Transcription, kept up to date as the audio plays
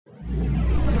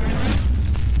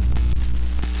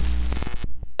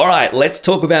All right, let's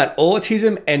talk about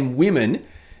autism and women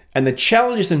and the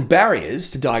challenges and barriers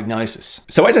to diagnosis.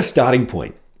 So as a starting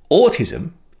point,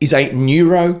 autism is a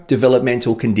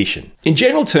neurodevelopmental condition. In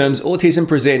general terms, autism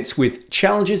presents with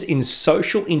challenges in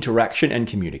social interaction and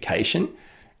communication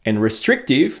and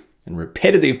restrictive and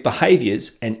repetitive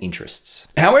behaviors and interests.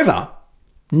 However,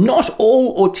 not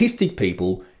all autistic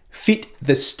people fit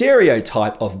the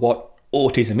stereotype of what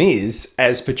autism is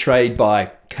as portrayed by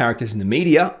characters in the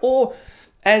media or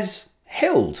as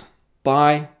held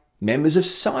by members of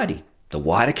society, the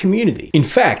wider community. In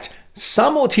fact,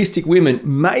 some autistic women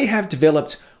may have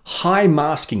developed high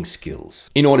masking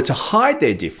skills in order to hide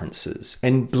their differences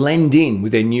and blend in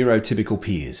with their neurotypical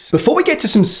peers. Before we get to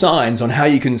some signs on how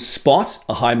you can spot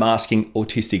a high masking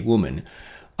autistic woman,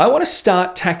 I want to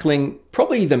start tackling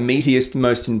probably the meatiest,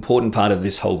 most important part of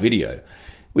this whole video,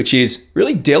 which is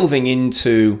really delving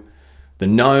into the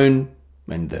known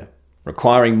and the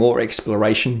requiring more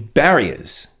exploration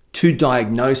barriers to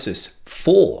diagnosis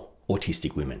for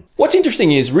autistic women. What's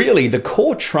interesting is really the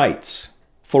core traits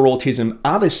for autism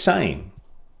are the same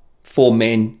for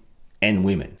men and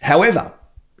women. However,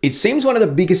 it seems one of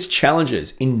the biggest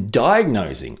challenges in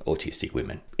diagnosing autistic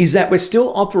women is that we're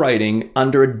still operating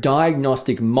under a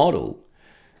diagnostic model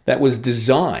that was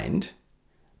designed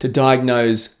to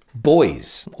diagnose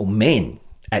boys or men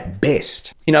at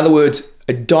best. In other words,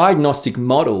 a diagnostic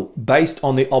model based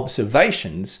on the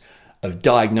observations of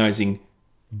diagnosing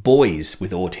boys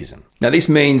with autism. Now, this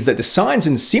means that the signs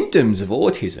and symptoms of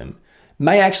autism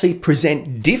may actually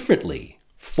present differently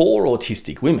for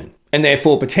autistic women and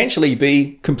therefore potentially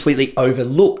be completely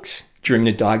overlooked during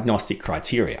the diagnostic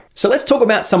criteria. So let's talk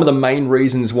about some of the main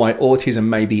reasons why autism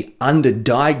may be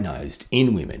underdiagnosed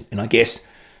in women, and I guess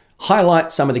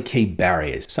highlight some of the key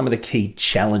barriers, some of the key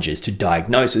challenges to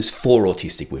diagnosis for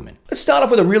autistic women. Let's start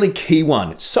off with a really key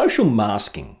one: social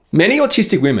masking. Many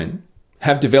autistic women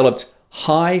have developed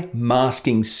high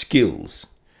masking skills.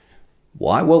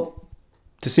 Why? Well,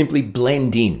 to simply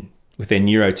blend in with their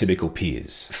neurotypical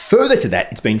peers. Further to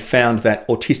that, it's been found that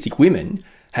autistic women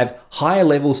have higher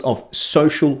levels of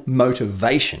social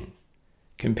motivation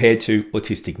compared to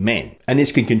autistic men. And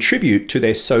this can contribute to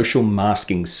their social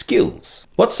masking skills.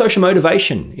 What's social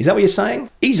motivation? Is that what you're saying?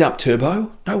 Ease up,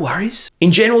 Turbo, no worries.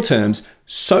 In general terms,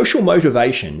 social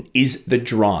motivation is the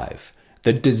drive,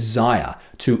 the desire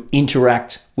to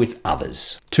interact with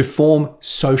others, to form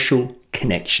social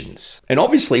connections. And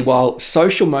obviously, while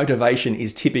social motivation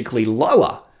is typically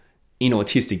lower in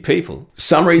autistic people,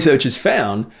 some researchers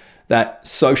found that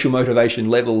social motivation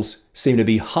levels seem to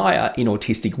be higher in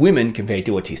autistic women compared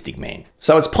to autistic men.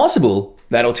 So it's possible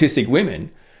that autistic women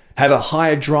have a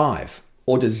higher drive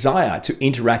or desire to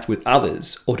interact with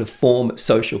others or to form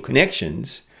social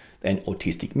connections than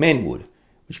autistic men would,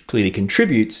 which clearly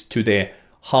contributes to their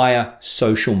higher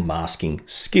social masking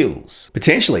skills.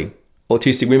 Potentially,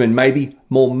 autistic women may be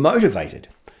more motivated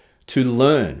to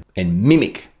learn and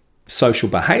mimic social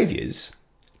behaviors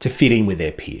to fit in with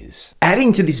their peers.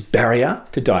 Adding to this barrier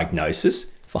to diagnosis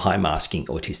for high masking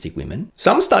autistic women,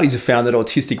 some studies have found that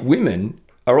autistic women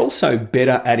are also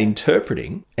better at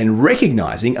interpreting and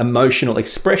recognizing emotional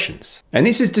expressions. And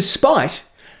this is despite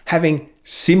having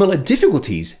similar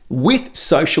difficulties with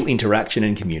social interaction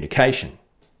and communication.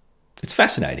 It's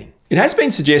fascinating. It has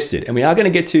been suggested, and we are going to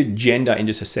get to gender in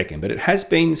just a second, but it has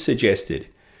been suggested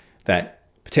that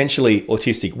potentially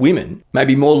autistic women may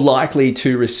be more likely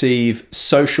to receive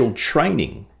social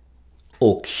training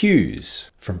or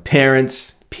cues from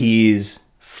parents, peers,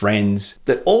 friends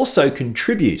that also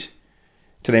contribute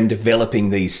to them developing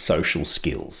these social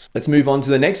skills. Let's move on to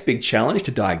the next big challenge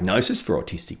to diagnosis for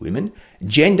autistic women: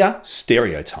 gender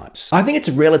stereotypes. I think it's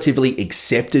relatively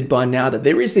accepted by now that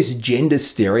there is this gender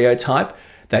stereotype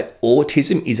that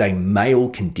autism is a male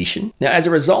condition. Now, as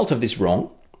a result of this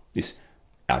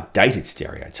outdated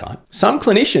stereotype, some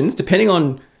clinicians, depending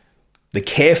on the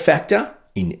care factor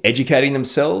in educating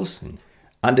themselves and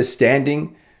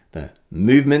understanding the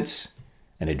movements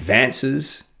and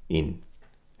advances in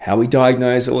how we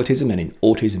diagnose autism and in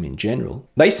autism in general,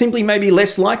 they simply may be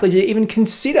less likely to even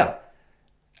consider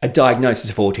a diagnosis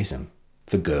of autism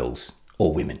for girls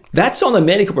or women. That's on the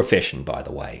medical profession, by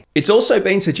the way. It's also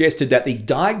been suggested that the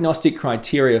diagnostic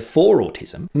criteria for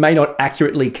autism may not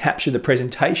accurately capture the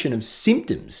presentation of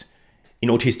symptoms in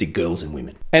autistic girls and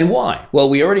women. And why? Well,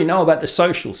 we already know about the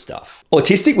social stuff.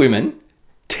 Autistic women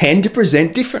tend to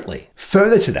present differently.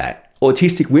 Further to that,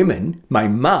 autistic women may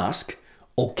mask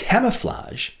or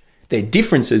camouflage their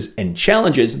differences and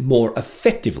challenges more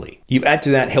effectively. You add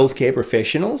to that healthcare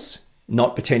professionals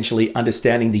not potentially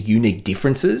understanding the unique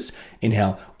differences in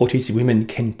how autistic women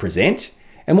can present.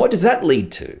 And what does that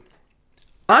lead to?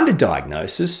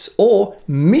 underdiagnosis or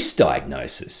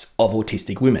misdiagnosis of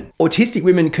autistic women. Autistic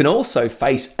women can also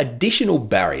face additional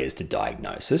barriers to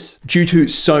diagnosis due to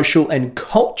social and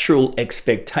cultural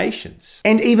expectations,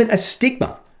 and even a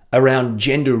stigma around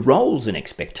gender roles and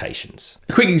expectations.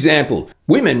 A quick example,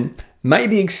 women may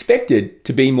be expected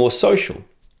to be more social,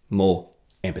 more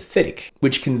empathetic,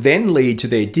 which can then lead to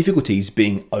their difficulties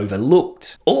being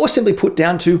overlooked or simply put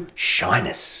down to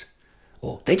shyness,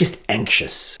 or they're just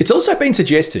anxious. It's also been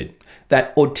suggested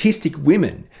that autistic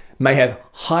women may have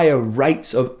higher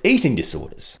rates of eating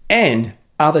disorders and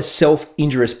other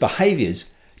self-injurious behaviours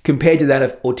compared to that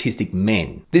of autistic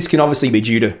men. This can obviously be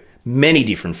due to many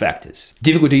different factors.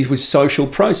 Difficulties with social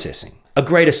processing, a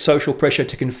greater social pressure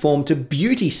to conform to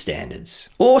beauty standards,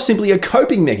 or simply a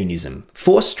coping mechanism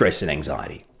for stress and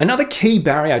anxiety. Another key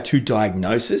barrier to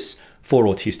diagnosis for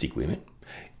autistic women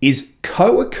is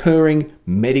co-occurring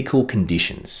medical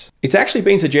conditions. It's actually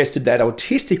been suggested that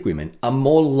autistic women are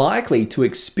more likely to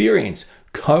experience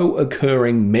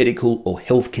co-occurring medical or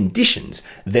health conditions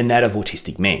than that of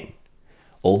autistic men.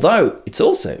 Although it's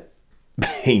also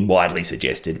been widely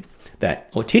suggested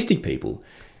that autistic people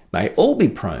may all be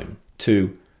prone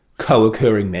to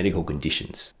co-occurring medical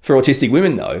conditions. For autistic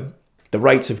women though, the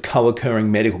rates of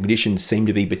co-occurring medical conditions seem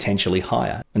to be potentially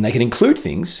higher, and they can include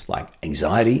things like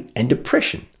anxiety and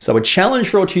depression. So a challenge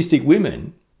for autistic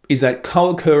women is that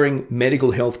co-occurring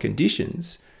medical health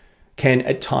conditions can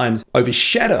at times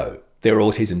overshadow their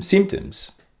autism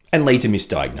symptoms and lead to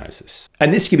misdiagnosis.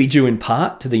 And this can be due in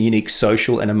part to the unique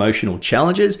social and emotional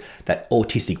challenges that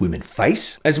autistic women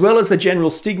face, as well as the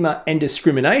general stigma and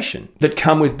discrimination that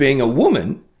come with being a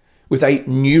woman with a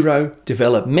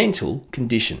neurodevelopmental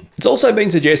condition. It's also been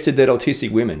suggested that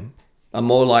autistic women are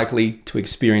more likely to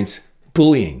experience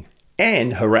bullying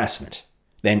and harassment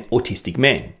than autistic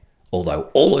men, although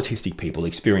all autistic people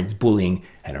experience bullying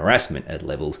and harassment at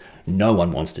levels no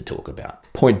one wants to talk about.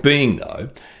 Point being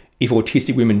though, if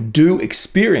autistic women do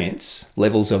experience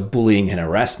levels of bullying and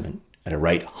harassment at a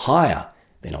rate higher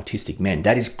than autistic men,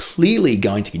 that is clearly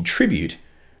going to contribute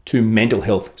to mental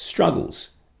health struggles,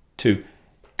 to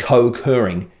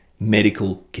co-occurring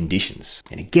medical conditions.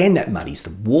 And again, that muddies the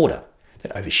water,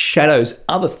 that overshadows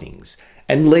other things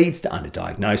and leads to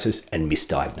underdiagnosis and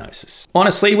misdiagnosis.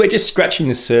 Honestly, we're just scratching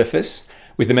the surface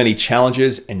with the many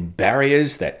challenges and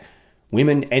barriers that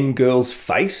women and girls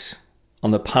face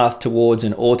on the path towards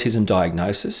an autism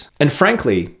diagnosis. And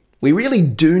frankly, we really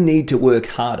do need to work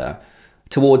harder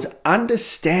towards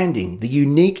understanding the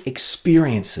unique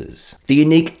experiences, the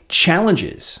unique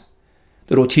challenges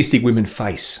that autistic women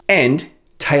face, and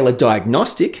tailor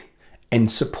diagnostic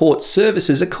and support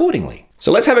services accordingly.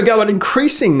 So let's have a go at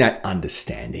increasing that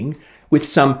understanding with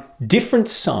some different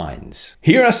signs.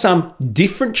 Here are some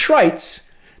different traits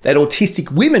that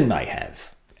autistic women may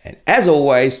have. And as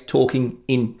always, talking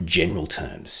in general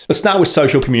terms. Let's start with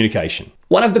social communication.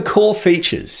 One of the core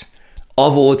features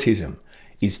of autism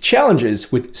is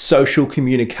challenges with social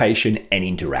communication and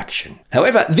interaction.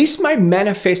 However, this may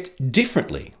manifest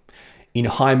differently in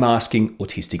high-masking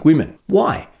autistic women.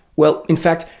 Why? Well, in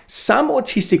fact, some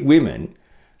autistic women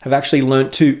have actually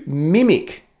learnt to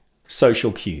mimic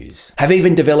social cues, have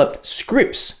even developed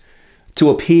scripts to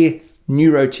appear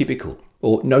neurotypical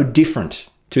or no different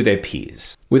to their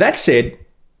peers. With that said,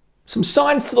 some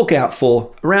signs to look out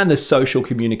for around the social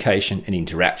communication and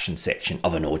interaction section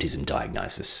of an autism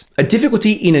diagnosis. A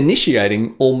difficulty in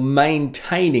initiating or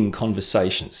maintaining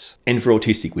conversations. And for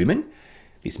autistic women,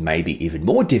 this may be even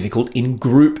more difficult in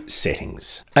group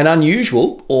settings. An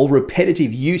unusual or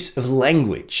repetitive use of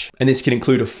language. And this can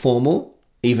include a formal,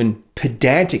 even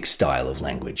pedantic style of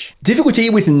language. Difficulty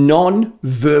with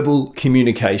non-verbal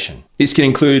communication. This can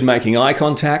include making eye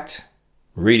contact,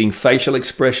 reading facial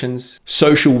expressions,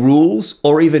 social rules,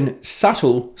 or even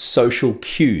subtle social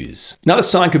cues. Another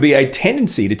sign could be a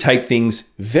tendency to take things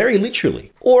very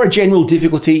literally, or a general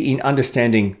difficulty in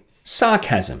understanding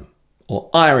sarcasm, or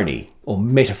irony, or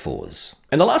metaphors.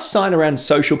 And the last sign around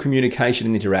social communication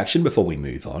and interaction before we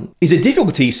move on is a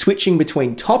difficulty switching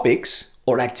between topics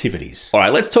or activities. All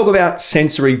right, let's talk about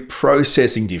sensory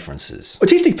processing differences.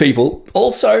 Autistic people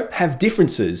also have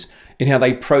differences in how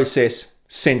they process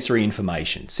sensory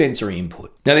information, sensory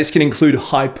input. Now, this can include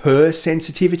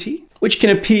hypersensitivity, which can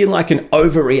appear like an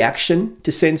overreaction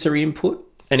to sensory input,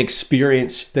 an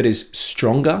experience that is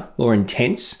stronger or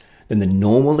intense than the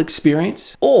normal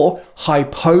experience, or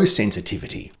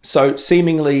hyposensitivity, so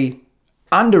seemingly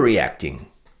underreacting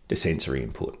to sensory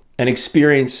input, an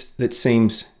experience that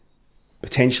seems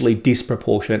potentially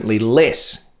disproportionately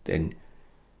less than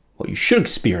what you should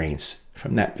experience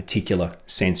from that particular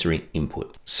sensory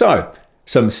input. So,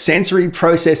 some sensory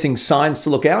processing signs to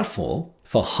look out for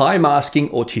for high-masking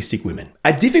autistic women.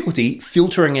 A difficulty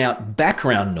filtering out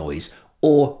background noise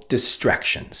or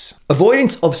distractions.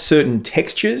 Avoidance of certain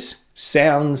textures,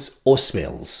 sounds, or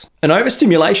smells. An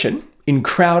overstimulation in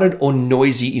crowded or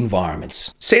noisy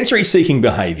environments. Sensory-seeking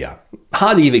behavior.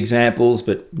 Hard to give examples,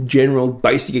 but general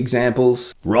basic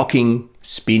examples. Rocking,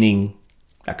 spinning,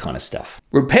 that kind of stuff.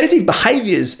 Repetitive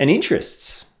behaviors and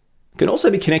interests can also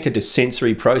be connected to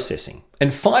sensory processing.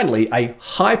 And finally, a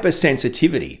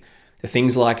hypersensitivity to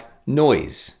things like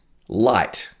noise,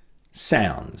 light,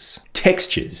 sounds,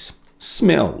 textures,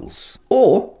 smells,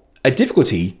 or a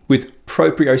difficulty with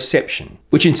proprioception,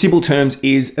 which in simple terms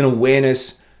is an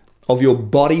awareness of your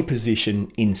body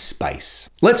position in space.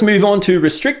 Let's move on to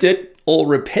restricted or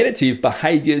repetitive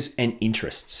behaviors and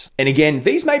interests. And again,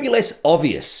 these may be less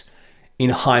obvious in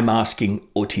high-masking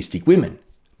autistic women,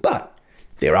 but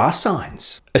there are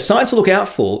signs. A sign to look out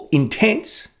for: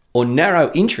 intense or narrow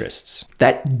interests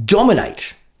that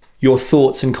dominate your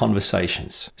thoughts and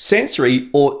conversations. Sensory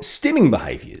or stimming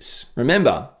behaviors.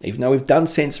 Remember, even though we've done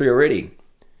sensory already,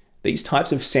 these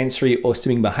types of sensory or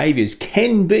stimming behaviors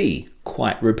can be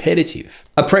quite repetitive.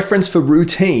 A preference for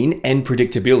routine and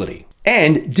predictability.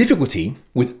 And difficulty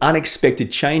with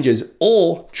unexpected changes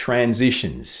or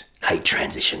transitions. Hate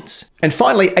transitions. And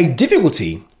finally, a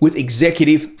difficulty with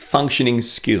executive functioning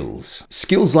skills.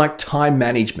 Skills like time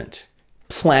management,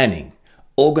 planning,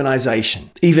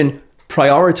 organization, even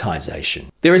prioritization.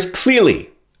 There is clearly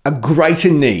a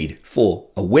greater need for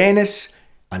awareness,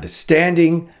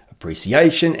 understanding,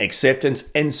 appreciation, acceptance,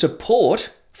 and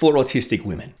support for autistic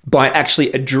women. By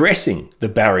actually addressing the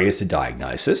barriers to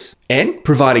diagnosis and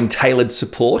providing tailored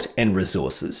support and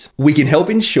resources, we can help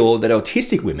ensure that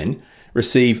autistic women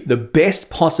receive the best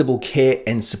possible care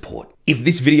and support. If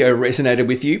this video resonated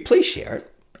with you, please share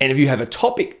it. And if you have a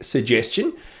topic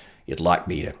suggestion you'd like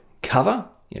me to cover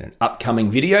in an upcoming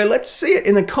video, let's see it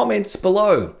in the comments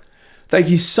below. Thank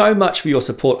you so much for your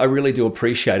support. I really do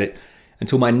appreciate it.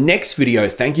 Until my next video,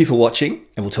 thank you for watching,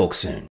 and we'll talk soon.